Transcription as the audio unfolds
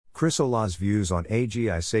Chris Olah's Views on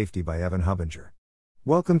AGI Safety by Evan Hubinger.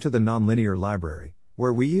 Welcome to the Nonlinear Library,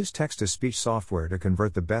 where we use text-to-speech software to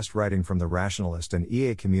convert the best writing from the Rationalist and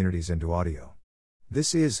EA communities into audio.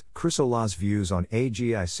 This is Chris Olah's Views on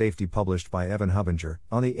AGI Safety, published by Evan Hubinger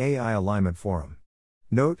on the AI Alignment Forum.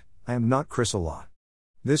 Note, I am not Chris Olah.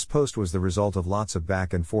 This post was the result of lots of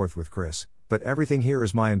back and forth with Chris, but everything here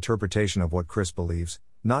is my interpretation of what Chris believes,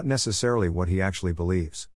 not necessarily what he actually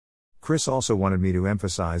believes. Chris also wanted me to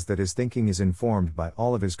emphasize that his thinking is informed by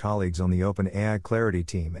all of his colleagues on the OpenAI Clarity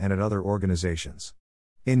team and at other organizations.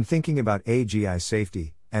 In thinking about AGI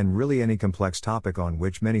safety, and really any complex topic on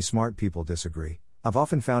which many smart people disagree, I've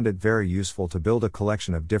often found it very useful to build a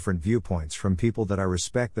collection of different viewpoints from people that I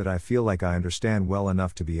respect, that I feel like I understand well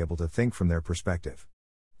enough to be able to think from their perspective.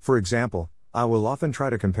 For example, I will often try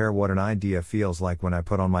to compare what an idea feels like when I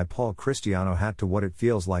put on my Paul Christiano hat to what it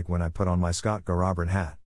feels like when I put on my Scott Garrabrant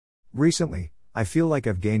hat. Recently, I feel like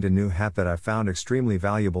I've gained a new hat that I've found extremely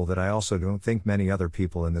valuable that I also don't think many other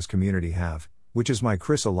people in this community have, which is my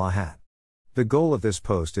Chris Olah hat. The goal of this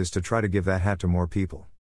post is to try to give that hat to more people.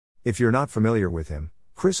 If you're not familiar with him,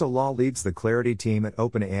 Chris Olah leads the Clarity team at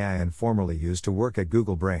OpenAI and formerly used to work at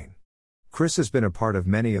Google Brain. Chris has been a part of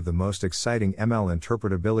many of the most exciting ML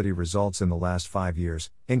interpretability results in the last 5 years,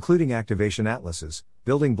 including activation atlases,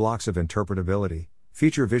 building blocks of interpretability,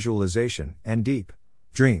 feature visualization, and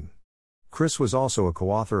DeepDream. Chris was also a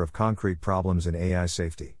co-author of Concrete Problems in AI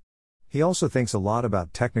Safety. He also thinks a lot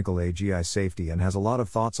about technical AGI safety and has a lot of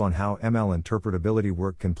thoughts on how ML interpretability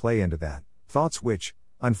work can play into that, thoughts which,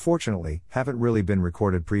 unfortunately, haven't really been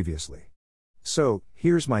recorded previously. So,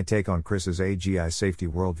 here's my take on Chris's AGI safety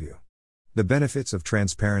worldview. The benefits of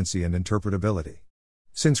transparency and interpretability.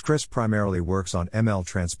 Since Chris primarily works on ML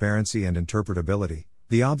transparency and interpretability,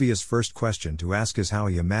 the obvious first question to ask is how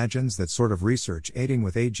he imagines that sort of research aiding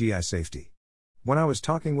with AGI safety. When I was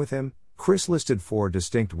talking with him, Chris listed 4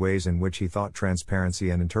 distinct ways in which he thought transparency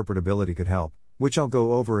and interpretability could help, which I'll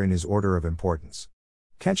go over in his order of importance.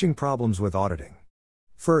 Catching problems with auditing.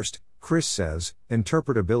 First, Chris says,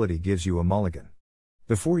 interpretability gives you a mulligan.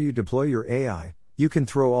 Before you deploy your AI, you can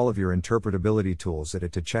throw all of your interpretability tools at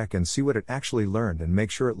it to check and see what it actually learned and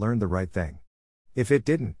make sure it learned the right thing. If it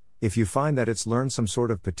didn't, if you find that it's learned some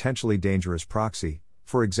sort of potentially dangerous proxy,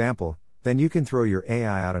 for example, then you can throw your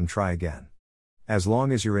AI out and try again. As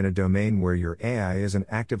long as you're in a domain where your AI isn't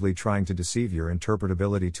actively trying to deceive your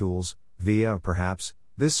interpretability tools, via perhaps,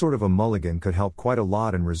 this sort of a mulligan could help quite a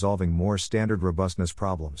lot in resolving more standard robustness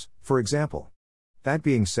problems, for example. That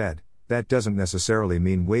being said, that doesn't necessarily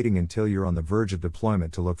mean waiting until you're on the verge of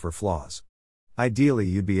deployment to look for flaws. Ideally,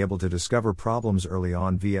 you'd be able to discover problems early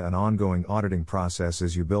on via an ongoing auditing process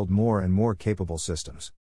as you build more and more capable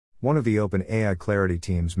systems. One of the OpenAI Clarity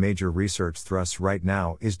team's major research thrusts right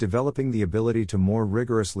now is developing the ability to more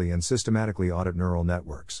rigorously and systematically audit neural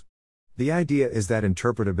networks. The idea is that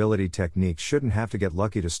interpretability techniques shouldn't have to get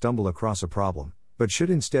lucky to stumble across a problem, but should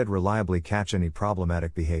instead reliably catch any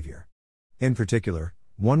problematic behavior. In particular,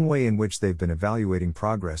 one way in which they've been evaluating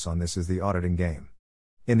progress on this is the auditing game.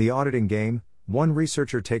 In the auditing game, one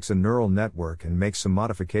researcher takes a neural network and makes some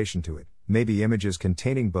modification to it. Maybe images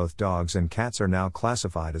containing both dogs and cats are now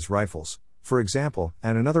classified as rifles, for example,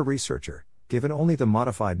 and another researcher, given only the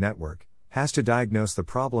modified network, has to diagnose the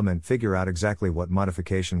problem and figure out exactly what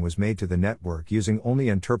modification was made to the network using only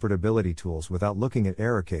interpretability tools without looking at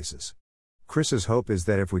error cases. Chris's hope is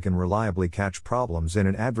that if we can reliably catch problems in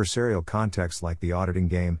an adversarial context like the auditing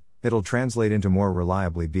game, it'll translate into more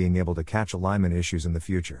reliably being able to catch alignment issues in the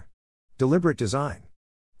future. Deliberate design.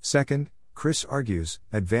 Second, Chris argues,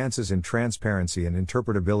 advances in transparency and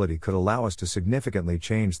interpretability could allow us to significantly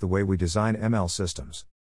change the way we design ML systems.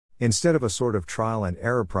 Instead of a sort of trial and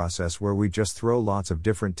error process where we just throw lots of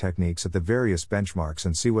different techniques at the various benchmarks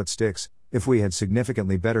and see what sticks, if we had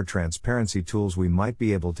significantly better transparency tools, we might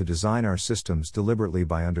be able to design our systems deliberately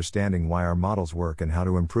by understanding why our models work and how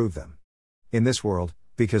to improve them. In this world,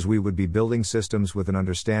 because we would be building systems with an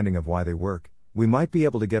understanding of why they work, we might be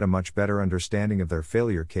able to get a much better understanding of their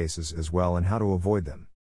failure cases as well and how to avoid them.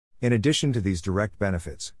 In addition to these direct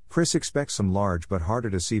benefits, Chris expects some large but harder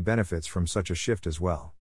to see benefits from such a shift as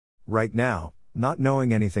well. Right now, not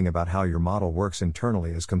knowing anything about how your model works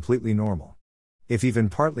internally is completely normal. If even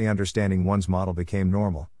partly understanding one's model became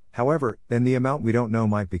normal, however, then the amount we don't know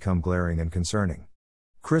might become glaring and concerning.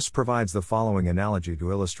 Chris provides the following analogy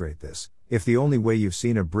to illustrate this. If the only way you've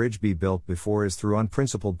seen a bridge be built before is through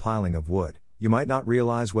unprincipled piling of wood, you might not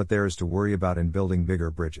realize what there is to worry about in building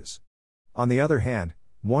bigger bridges. On the other hand,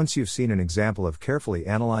 once you've seen an example of carefully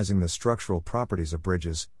analyzing the structural properties of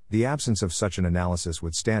bridges, the absence of such an analysis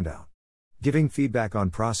would stand out. Giving feedback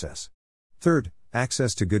on process. Third,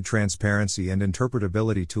 Access to good transparency and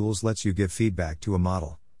interpretability tools lets you give feedback to a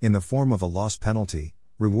model, in the form of a loss penalty,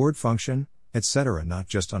 reward function, etc., not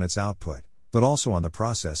just on its output, but also on the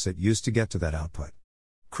process it used to get to that output.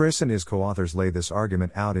 Chris and his co-authors lay this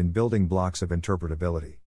argument out in Building Blocks of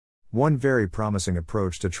Interpretability. One very promising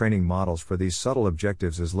approach to training models for these subtle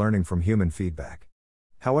objectives is learning from human feedback.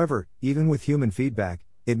 However, even with human feedback,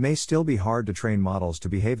 it may still be hard to train models to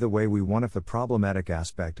behave the way we want if the problematic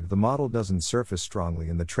aspect of the model doesn't surface strongly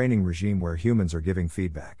in the training regime where humans are giving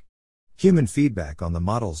feedback. Human feedback on the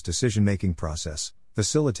model's decision-making process,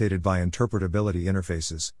 facilitated by interpretability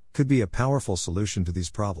interfaces, could be a powerful solution to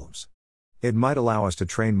these problems. It might allow us to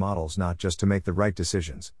train models not just to make the right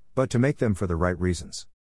decisions, but to make them for the right reasons.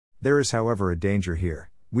 There is, however, a danger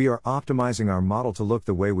here. We are optimizing our model to look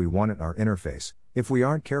the way we want it in our interface. If we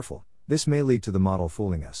aren't careful, this may lead to the model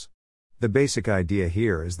fooling us. The basic idea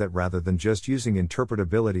here is that rather than just using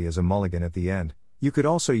interpretability as a mulligan at the end, you could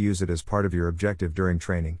also use it as part of your objective during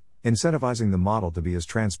training, incentivizing the model to be as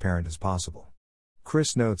transparent as possible.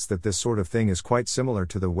 Chris notes that this sort of thing is quite similar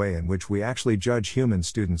to the way in which we actually judge human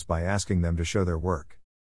students by asking them to show their work.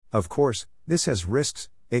 Of course, this has risks.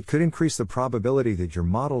 It could increase the probability that your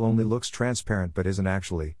model only looks transparent but isn't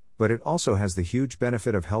actually, but it also has the huge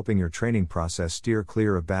benefit of helping your training process steer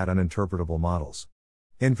clear of bad uninterpretable models.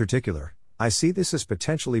 In particular, I see this as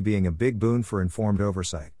potentially being a big boon for informed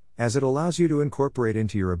oversight, as it allows you to incorporate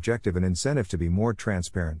into your objective an incentive to be more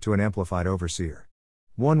transparent to an amplified overseer.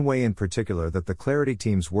 One way in particular that the Clarity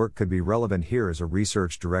team's work could be relevant here is a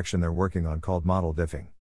research direction they're working on called model diffing.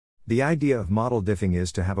 The idea of model diffing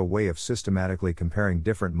is to have a way of systematically comparing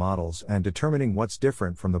different models and determining what's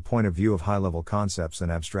different from the point of view of high-level concepts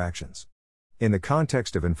and abstractions. In the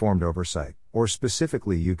context of informed oversight, or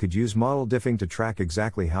specifically, you could use model diffing to track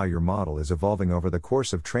exactly how your model is evolving over the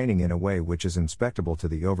course of training in a way which is inspectable to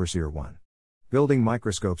the overseer. 1. Building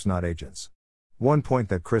microscopes, not agents. One point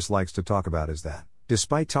that Chris likes to talk about is that,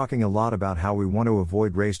 despite talking a lot about how we want to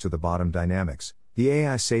avoid race-to-the-bottom dynamics, the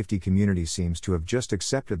AI safety community seems to have just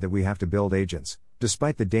accepted that we have to build agents,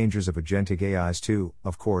 despite the dangers of agentic AIs too.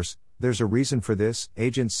 Of course, there's a reason for this.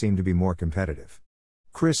 Agents seem to be more competitive.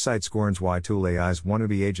 Chris cites Scorn's Why Tool AI's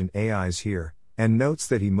wannabe agent AIs here, and notes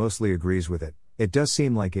that he mostly agrees with it. It does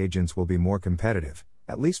seem like agents will be more competitive,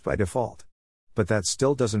 at least by default. But that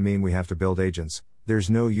still doesn't mean we have to build agents. There's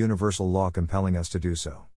no universal law compelling us to do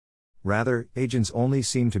so. Rather, agents only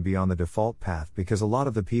seem to be on the default path because a lot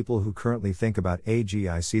of the people who currently think about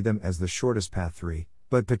AGI see them as the shortest path. 3,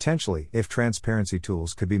 but potentially, if transparency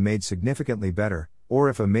tools could be made significantly better, or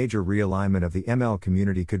if a major realignment of the ML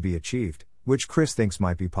community could be achieved, which Chris thinks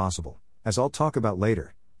might be possible, as I'll talk about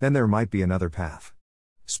later, then there might be another path.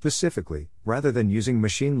 Specifically, rather than using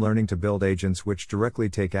machine learning to build agents which directly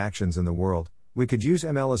take actions in the world, we could use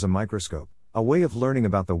ML as a microscope, a way of learning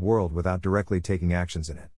about the world without directly taking actions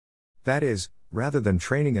in it. That is, rather than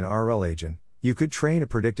training an RL agent, you could train a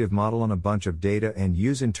predictive model on a bunch of data and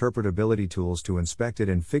use interpretability tools to inspect it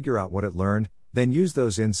and figure out what it learned, then use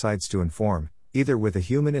those insights to inform, either with a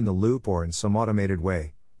human in the loop or in some automated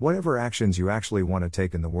way, whatever actions you actually want to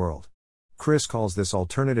take in the world. Chris calls this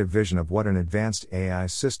alternative vision of what an advanced AI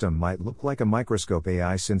system might look like a microscope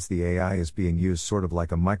AI, since the AI is being used sort of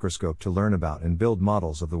like a microscope to learn about and build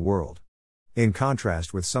models of the world. In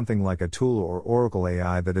contrast with something like a tool or Oracle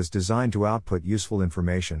AI that is designed to output useful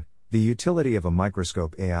information, the utility of a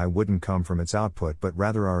microscope AI wouldn't come from its output but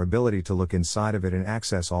rather our ability to look inside of it and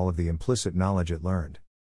access all of the implicit knowledge it learned.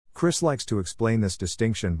 Chris likes to explain this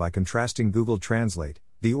distinction by contrasting Google Translate,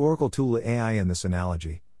 the Oracle tool AI in this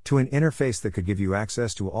analogy, to an interface that could give you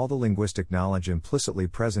access to all the linguistic knowledge implicitly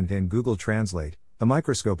present in Google Translate, the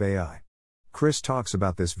microscope AI. Chris talks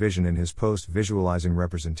about this vision in his post Visualizing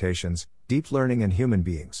Representations, Deep Learning and Human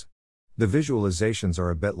Beings. The visualizations are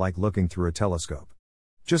a bit like looking through a telescope.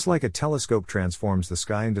 Just like a telescope transforms the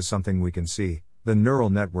sky into something we can see, the neural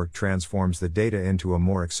network transforms the data into a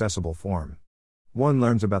more accessible form. One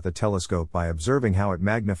learns about the telescope by observing how it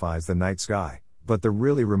magnifies the night sky, but the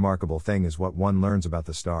really remarkable thing is what one learns about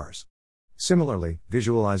the stars. Similarly,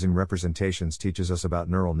 Visualizing Representations teaches us about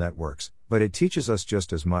neural networks, but it teaches us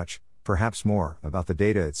just as much, perhaps more, about the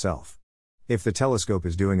data itself. If the telescope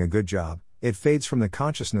is doing a good job, it fades from the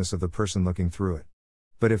consciousness of the person looking through it.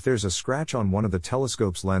 But if there's a scratch on one of the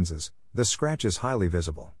telescope's lenses, the scratch is highly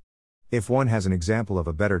visible. If one has an example of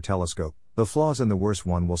a better telescope, the flaws in the worse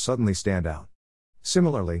one will suddenly stand out.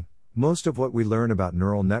 Similarly, most of what we learn about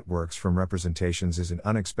neural networks from representations is in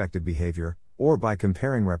unexpected behavior, or by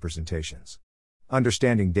comparing representations.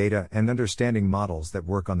 Understanding data and understanding models that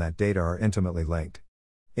work on that data are intimately linked.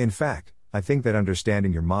 In fact, I think that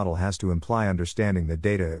understanding your model has to imply understanding the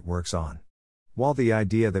data it works on. While the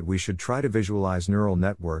idea that we should try to visualize neural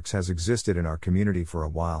networks has existed in our community for a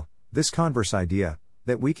while, this converse idea,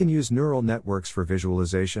 that we can use neural networks for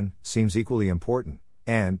visualization, seems equally important,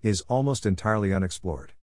 and is almost entirely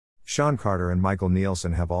unexplored. Sean Carter and Michael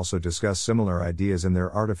Nielsen have also discussed similar ideas in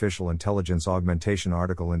their artificial intelligence augmentation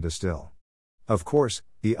article in Distill. Of course,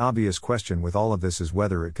 the obvious question with all of this is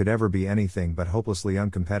whether it could ever be anything but hopelessly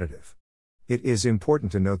uncompetitive. It is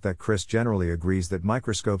important to note that Chris generally agrees that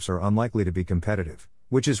microscopes are unlikely to be competitive,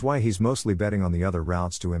 which is why he's mostly betting on the other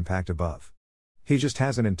routes to impact above. He just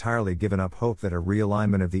hasn't entirely given up hope that a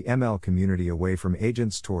realignment of the ML community away from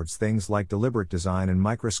agents towards things like deliberate design and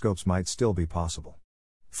microscopes might still be possible.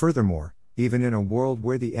 Furthermore, even in a world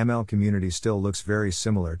where the ML community still looks very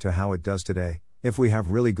similar to how it does today, if we have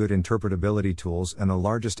really good interpretability tools and the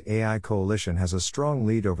largest AI coalition has a strong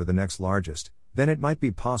lead over the next largest, then it might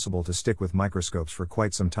be possible to stick with microscopes for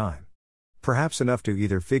quite some time. Perhaps enough to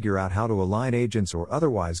either figure out how to align agents or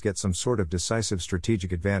otherwise get some sort of decisive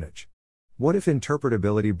strategic advantage. What if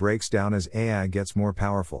interpretability breaks down as AI gets more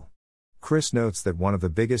powerful? Chris notes that one of the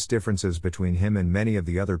biggest differences between him and many of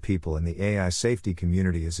the other people in the AI safety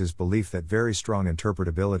community is his belief that very strong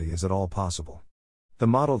interpretability is at all possible. The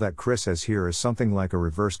model that Chris has here is something like a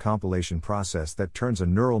reverse compilation process that turns a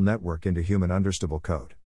neural network into human understandable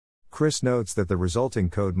code. Chris notes that the resulting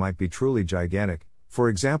code might be truly gigantic, for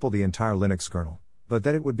example the entire Linux kernel, but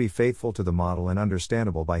that it would be faithful to the model and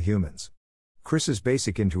understandable by humans. Chris's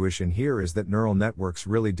basic intuition here is that neural networks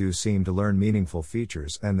really do seem to learn meaningful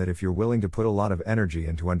features and that if you're willing to put a lot of energy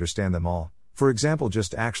in to understand them all, for example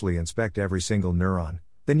just actually inspect every single neuron,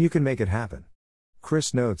 then you can make it happen.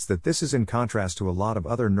 Chris notes that this is in contrast to a lot of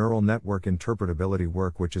other neural network interpretability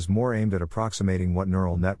work which is more aimed at approximating what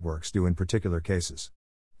neural networks do in particular cases.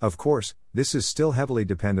 Of course, this is still heavily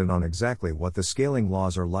dependent on exactly what the scaling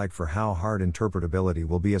laws are like for how hard interpretability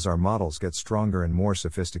will be as our models get stronger and more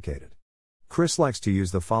sophisticated. Chris likes to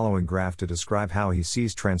use the following graph to describe how he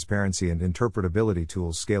sees transparency and interpretability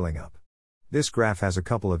tools scaling up. This graph has a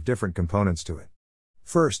couple of different components to it.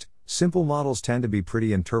 First, simple models tend to be pretty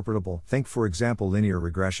interpretable, think for example linear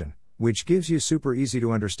regression, which gives you super easy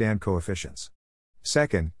to understand coefficients.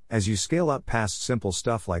 Second, as you scale up past simple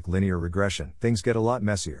stuff like linear regression, things get a lot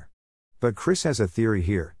messier. But Chris has a theory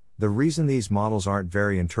here. The reason these models aren't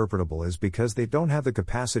very interpretable is because they don't have the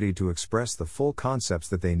capacity to express the full concepts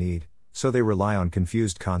that they need, so they rely on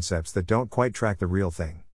confused concepts that don't quite track the real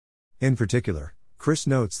thing. In particular, Chris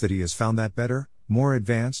notes that he has found that better, more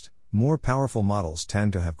advanced, more powerful models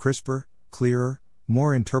tend to have crisper, clearer,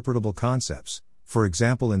 more interpretable concepts. For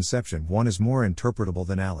example, Inception 1 is more interpretable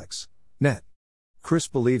than AlexNet. Chris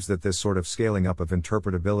believes that this sort of scaling up of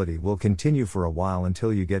interpretability will continue for a while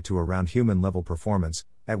until you get to around human-level performance,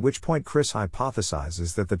 at which point Chris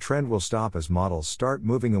hypothesizes that the trend will stop as models start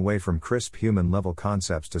moving away from crisp human-level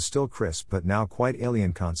concepts to still crisp but now quite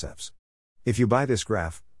alien concepts. If you buy this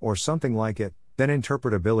graph, or something like it, then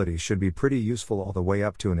interpretability should be pretty useful all the way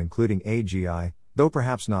up to and including AGI, though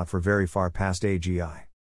perhaps not for very far past AGI.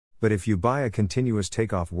 But if you buy a continuous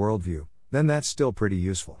takeoff worldview, then that's still pretty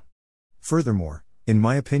useful. Furthermore, in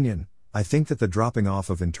my opinion, I think that the dropping off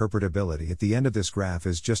of interpretability at the end of this graph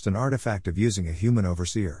is just an artifact of using a human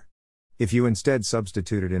overseer. If you instead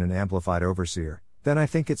substitute it in an amplified overseer, then I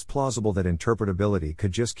think it's plausible that interpretability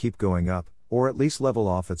could just keep going up, or at least level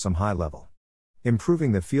off at some high level.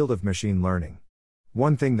 Improving the field of machine learning.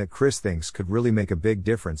 One thing that Chris thinks could really make a big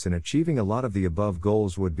difference in achieving a lot of the above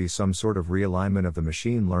goals would be some sort of realignment of the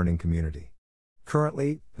machine learning community.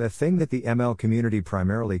 Currently, the thing that the ML community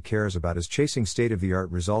primarily cares about is chasing state-of-the-art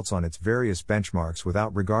results on its various benchmarks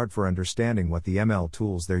without regard for understanding what the ML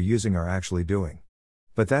tools they're using are actually doing.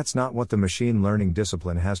 But that's not what the machine learning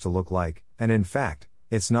discipline has to look like, and in fact,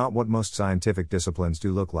 it's not what most scientific disciplines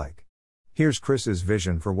do look like. Here's Chris's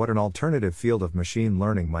vision for what an alternative field of machine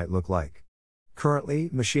learning might look like. Currently,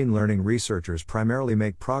 machine learning researchers primarily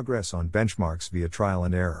make progress on benchmarks via trial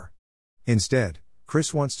and error. Instead,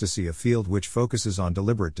 Chris wants to see a field which focuses on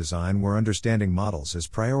deliberate design where understanding models is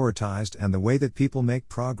prioritized and the way that people make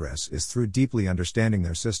progress is through deeply understanding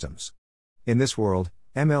their systems. In this world,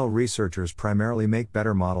 ML researchers primarily make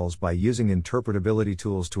better models by using interpretability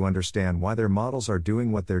tools to understand why their models are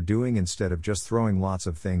doing what they're doing instead of just throwing lots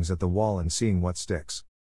of things at the wall and seeing what sticks.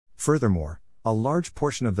 Furthermore, a large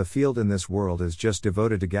portion of the field in this world is just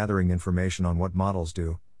devoted to gathering information on what models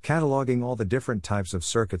do, cataloging all the different types of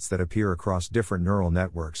circuits that appear across different neural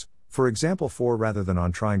networks, for example 4 rather than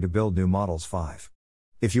on trying to build new models 5.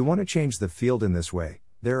 If you want to change the field in this way,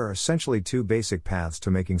 there are essentially 2 basic paths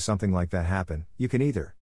to making something like that happen. You can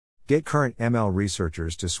either get current ML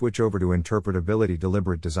researchers to switch over to interpretability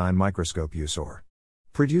deliberate design microscope use, or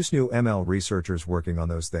Produce new ML researchers working on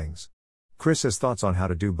those things. Chris has thoughts on how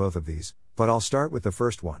to do both of these, but I'll start with the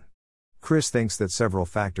first one. Chris thinks that several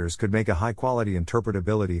factors could make a high-quality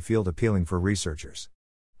interpretability field appealing for researchers.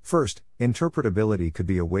 First, interpretability could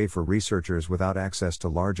be a way for researchers without access to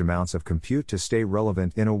large amounts of compute to stay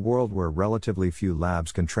relevant in a world where relatively few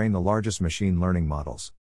labs can train the largest machine learning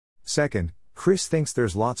models. Second, Chris thinks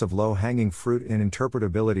there's lots of low-hanging fruit in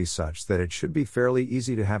interpretability such that it should be fairly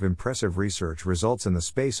easy to have impressive research results in the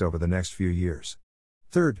space over the next few years.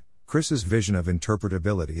 Third, Chris's vision of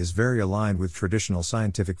interpretability is very aligned with traditional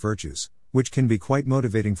scientific virtues, which can be quite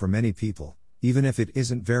motivating for many people, even if it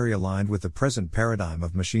isn't very aligned with the present paradigm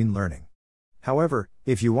of machine learning. However,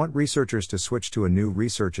 if you want researchers to switch to a new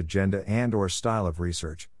research agenda and/or style of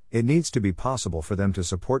research, it needs to be possible for them to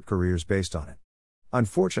support careers based on it.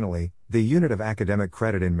 Unfortunately, the unit of academic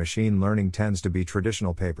credit in machine learning tends to be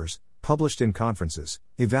traditional papers, published in conferences,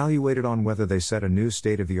 evaluated on whether they set a new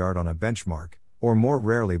state-of-the-art on a benchmark, or more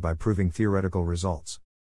rarely by proving theoretical results.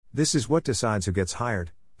 This is what decides who gets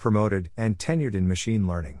hired, promoted, and tenured in machine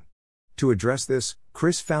learning. To address this,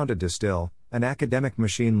 Chris founded Distill, an academic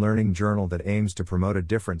machine learning journal that aims to promote a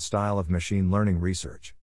different style of machine learning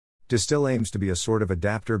research. Distill aims to be a sort of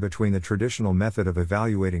adapter between the traditional method of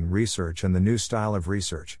evaluating research and the new style of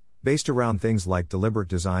research, based around things like deliberate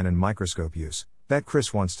design and microscope use, that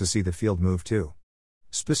Chris wants to see the field move to.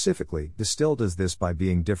 Specifically, Distill does this by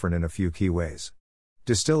being different in a few key ways.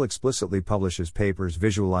 Distill explicitly publishes papers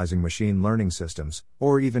visualizing machine learning systems,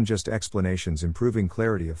 or even just explanations improving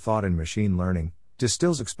clarity of thought in machine learning.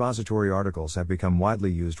 Distill's expository articles have become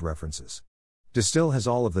widely used references. Distill has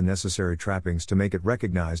all of the necessary trappings to make it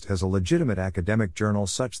recognized as a legitimate academic journal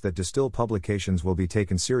such that Distill publications will be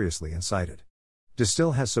taken seriously and cited.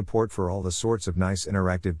 Distill has support for all the sorts of nice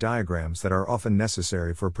interactive diagrams that are often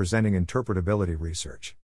necessary for presenting interpretability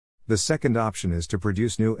research. The second option is to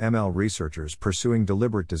produce new ML researchers pursuing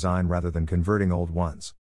deliberate design rather than converting old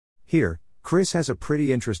ones. Here, Chris has a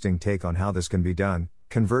pretty interesting take on how this can be done: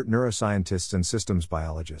 convert neuroscientists and systems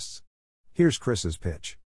biologists. Here's Chris's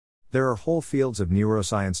pitch. There are whole fields of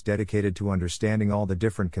neuroscience dedicated to understanding all the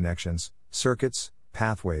different connections, circuits,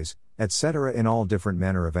 pathways, etc. in all different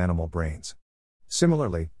manner of animal brains.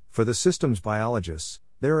 Similarly, for the systems biologists,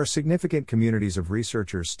 there are significant communities of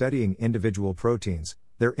researchers studying individual proteins,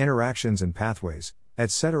 their interactions and pathways,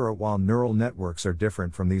 etc. While neural networks are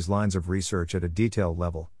different from these lines of research at a detailed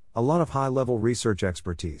level, a lot of high-level research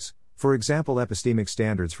expertise, for example epistemic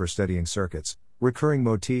standards for studying circuits, recurring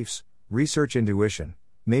motifs, research intuition,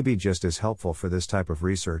 may be just as helpful for this type of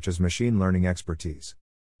research as machine learning expertise.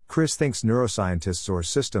 Chris thinks neuroscientists or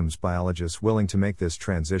systems biologists willing to make this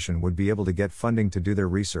transition would be able to get funding to do their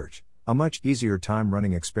research, a much easier time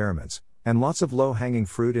running experiments, and lots of low-hanging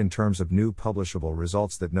fruit in terms of new publishable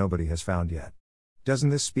results that nobody has found yet.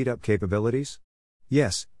 Doesn't this speed up capabilities?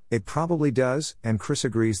 Yes, it probably does, and Chris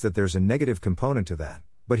agrees that there's a negative component to that,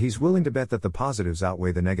 but he's willing to bet that the positives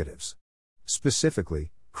outweigh the negatives.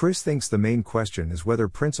 Specifically, Chris thinks the main question is whether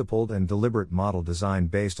principled and deliberate model design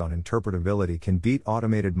based on interpretability can beat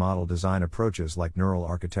automated model design approaches like neural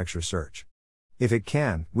architecture search. If it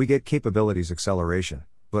can, we get capabilities acceleration,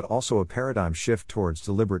 but also a paradigm shift towards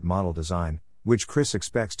deliberate model design, which Chris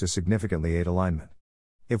expects to significantly aid alignment.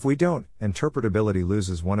 If we don't, interpretability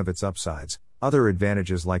loses one of its upsides. Other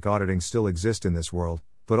advantages like auditing still exist in this world,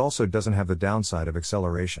 but also doesn't have the downside of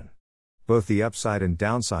acceleration. Both the upside and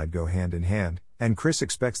downside go hand in hand, and Chris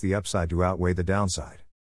expects the upside to outweigh the downside.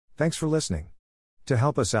 Thanks for listening. To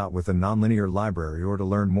help us out with the Nonlinear Library or to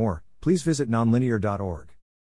learn more, please visit nonlinear.org.